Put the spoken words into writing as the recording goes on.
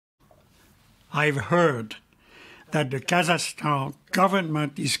I've heard that the Kazakhstan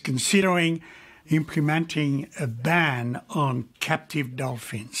government is considering implementing a ban on captive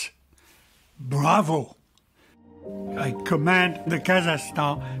dolphins. Bravo! I commend the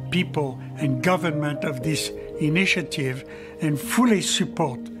Kazakhstan people and government of this initiative and fully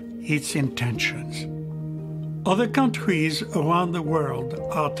support its intentions. Other countries around the world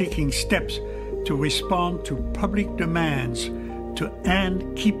are taking steps to respond to public demands to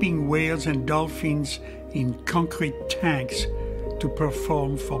end keeping whales and dolphins in concrete tanks to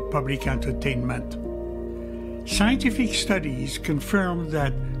perform for public entertainment. Scientific studies confirm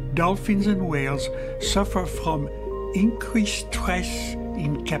that dolphins and whales suffer from increased stress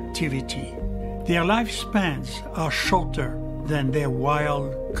in captivity. Their lifespans are shorter than their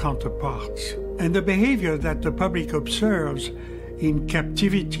wild counterparts, and the behavior that the public observes in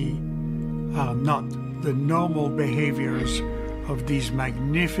captivity are not the normal behaviors of these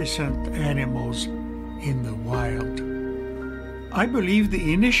magnificent animals in the wild. I believe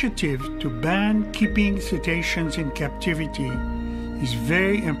the initiative to ban keeping cetaceans in captivity is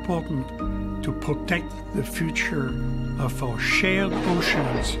very important to protect the future of our shared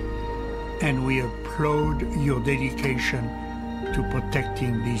oceans, and we applaud your dedication to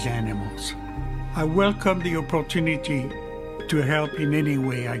protecting these animals. I welcome the opportunity to help in any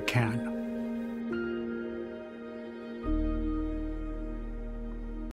way I can.